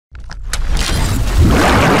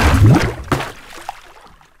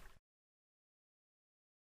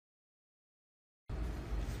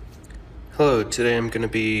Hello, today I'm going to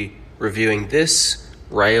be reviewing this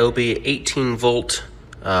RYOBI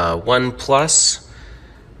 18V 1 Plus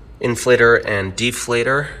inflator and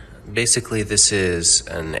deflator. Basically, this is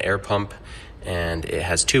an air pump and it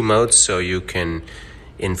has two modes, so you can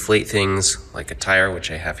inflate things like a tire, which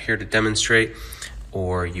I have here to demonstrate,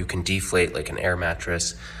 or you can deflate like an air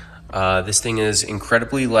mattress. This thing is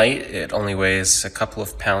incredibly light. It only weighs a couple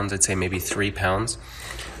of pounds, I'd say maybe 3 pounds.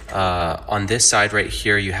 On this side right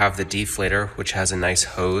here, you have the deflator, which has a nice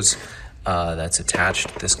hose that's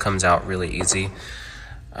attached. This comes out really easy.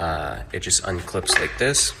 It just unclips like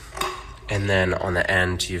this. And then on the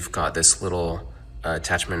end, you've got this little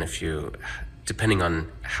attachment depending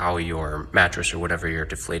on how your mattress or whatever you're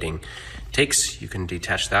deflating takes, you can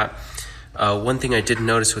detach that. One thing I did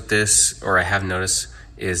notice with this, or I have noticed,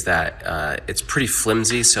 is that it's pretty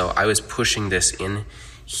flimsy. So I was pushing this in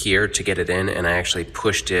here to get it in, and I actually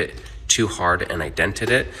pushed it too hard and I dented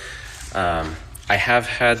it. I have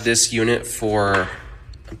had this unit for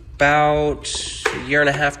about a year and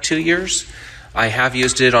a half, 2 years. I have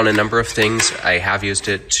used it on a number of things. I have used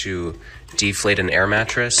it to deflate an air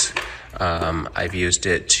mattress. I've used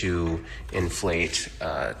it to inflate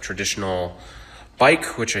a traditional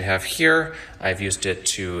bike, which I have here. I've used it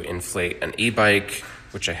to inflate an e-bike,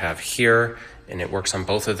 which I have here, and it works on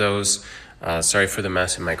both of those. Sorry for the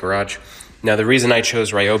mess in my garage. Now, the reason I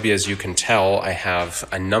chose RYOBI, as you can tell, I have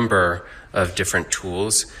a number of different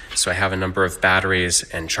tools. So I have a number of batteries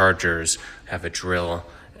and chargers, I have a drill,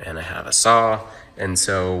 and I have a saw. And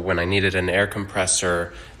so when I needed an air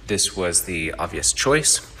compressor, this was the obvious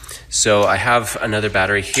choice. So I have another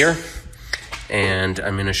battery here, and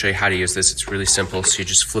I'm gonna show you how to use this. It's really simple. So you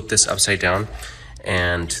just flip this upside down,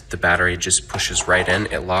 and the battery just pushes right in.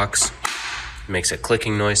 It locks, makes a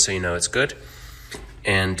clicking noise so you know it's good.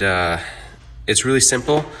 And it's really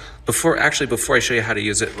simple. Before I show you how to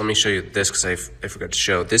use it, let me show you this, because I forgot to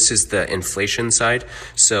show. This is the inflation side.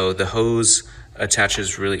 So the hose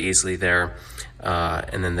attaches really easily there,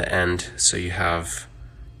 and then the end. So you have,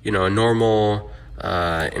 a normal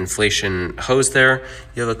inflation hose there.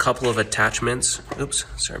 You have a couple of attachments. Oops,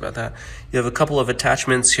 sorry about that. You have a couple of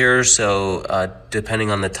attachments here. So depending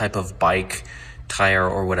on the type of bike, tire,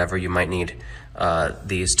 or whatever, you might need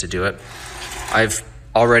these to do it. I've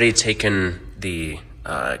already taken the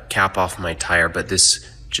cap off my tire, but this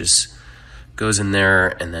just goes in there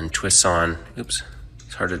and then twists on. Oops,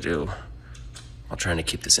 it's hard to do while trying to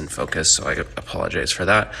keep this in focus, so I apologize for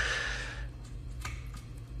that.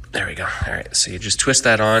 There we go. All right, so you just twist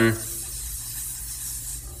that on.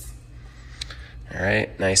 All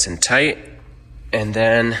right, nice and tight. And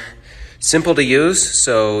then simple to use.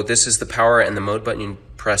 So this is the power and the mode button. You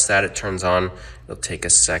press that, it turns on. It'll take a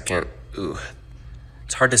second. Ooh,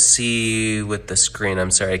 it's hard to see with the screen.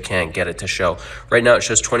 I'm sorry, I can't get it to show. Right now it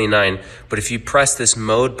shows 29, but if you press this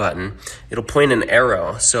mode button, it'll point an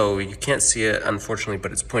arrow. So you can't see it, unfortunately,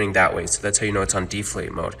 but it's pointing that way. So that's how you know it's on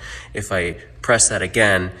deflate mode. If I press that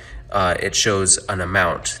again, it shows an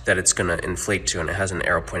amount that it's gonna inflate to, and it has an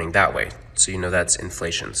arrow pointing that way. So you know that's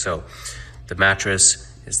inflation. So the mattress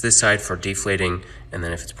is this side for deflating, and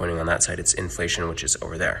then if it's pointing on that side, it's inflation, which is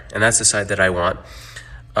over there. And that's the side that I want.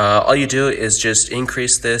 All you do is just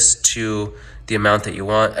increase this to the amount that you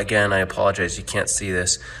want. Again, I apologize, you can't see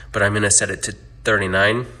this, but I'm gonna set it to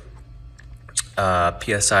 39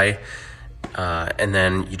 PSI, and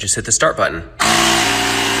then you just hit the start button.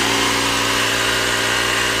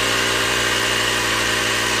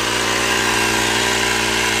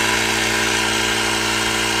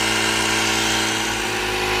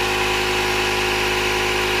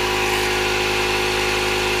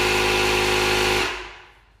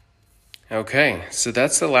 Okay, so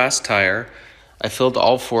that's the last tire. I filled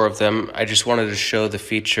all 4 of them. I just wanted to show the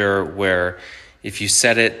feature where if you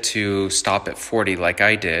set it to stop at 40 like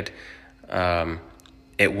I did,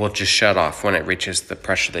 it will just shut off when it reaches the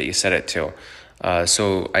pressure that you set it to.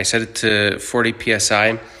 So I set it to 40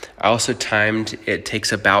 PSI. I also timed, it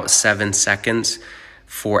takes about 7 seconds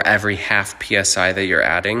for every half PSI that you're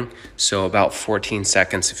adding. So about 14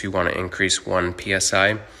 seconds if you want to increase 1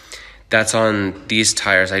 PSI. That's on these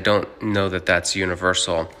tires. I don't know that that's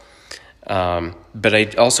universal. But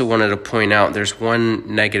I also wanted to point out there's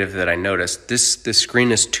one negative that I noticed. This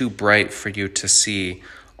screen is too bright for you to see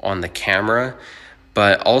on the camera,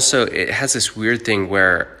 but also it has this weird thing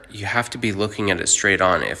where you have to be looking at it straight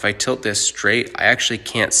on. If I tilt this straight, I actually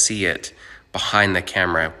can't see it behind the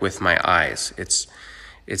camera with my eyes.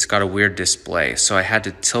 It's got a weird display. So I had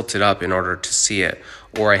to tilt it up in order to see it,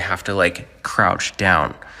 or I have to like crouch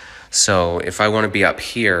down. So if I want to be up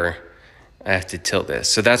here, I have to tilt this.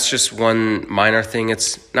 So that's just one minor thing.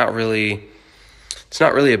 It's not really It's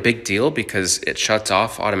not really a big deal because it shuts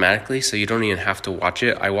off automatically, so you don't even have to watch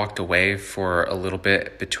it. I walked away for a little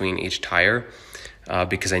bit between each tire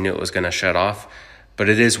because I knew it was going to shut off, but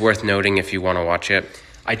it is worth noting if you want to watch it.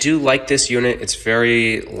 I do like this unit. It's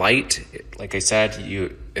very light. Like I said,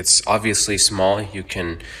 it's obviously small. You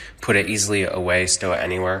can put it easily away, stow it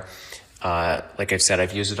anywhere. Like I've said,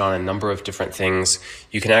 I've used it on a number of different things.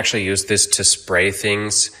 You can actually use this to spray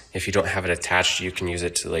things. If you don't have it attached, you can use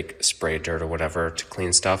it to like spray dirt or whatever to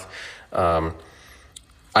clean stuff.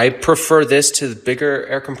 I prefer this to the bigger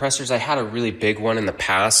air compressors. I had a really big one in the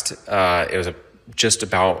past. It was just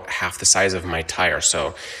about half the size of my tire. So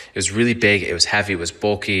it was really big, it was heavy, it was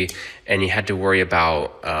bulky, and you had to worry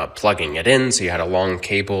about plugging it in. So you had a long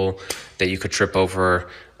cable that you could trip over,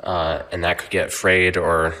 and that could get frayed,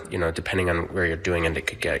 or, you know, depending on where you're doing it, it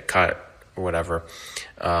could get cut or whatever.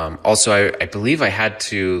 Also, I believe I had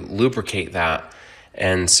to lubricate that.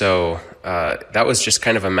 And so that was just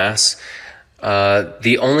kind of a mess.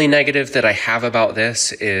 The only negative that I have about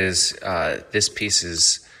this is this piece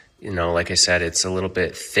is, you know, like I said, it's a little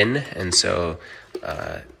bit thin. And so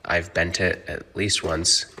I've bent it at least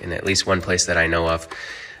once in at least one place that I know of.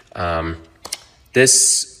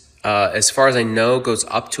 This, as far as I know, goes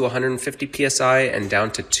up to 150 PSI and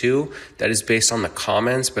down to 2. That is based on the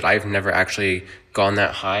comments, but I've never actually gone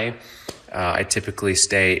that high. I typically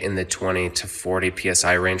stay in the 20 to 40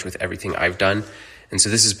 PSI range with everything I've done. And so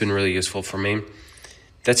this has been really useful for me.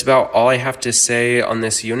 That's about all I have to say on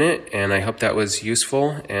this unit, and I hope that was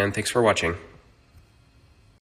useful, and thanks for watching.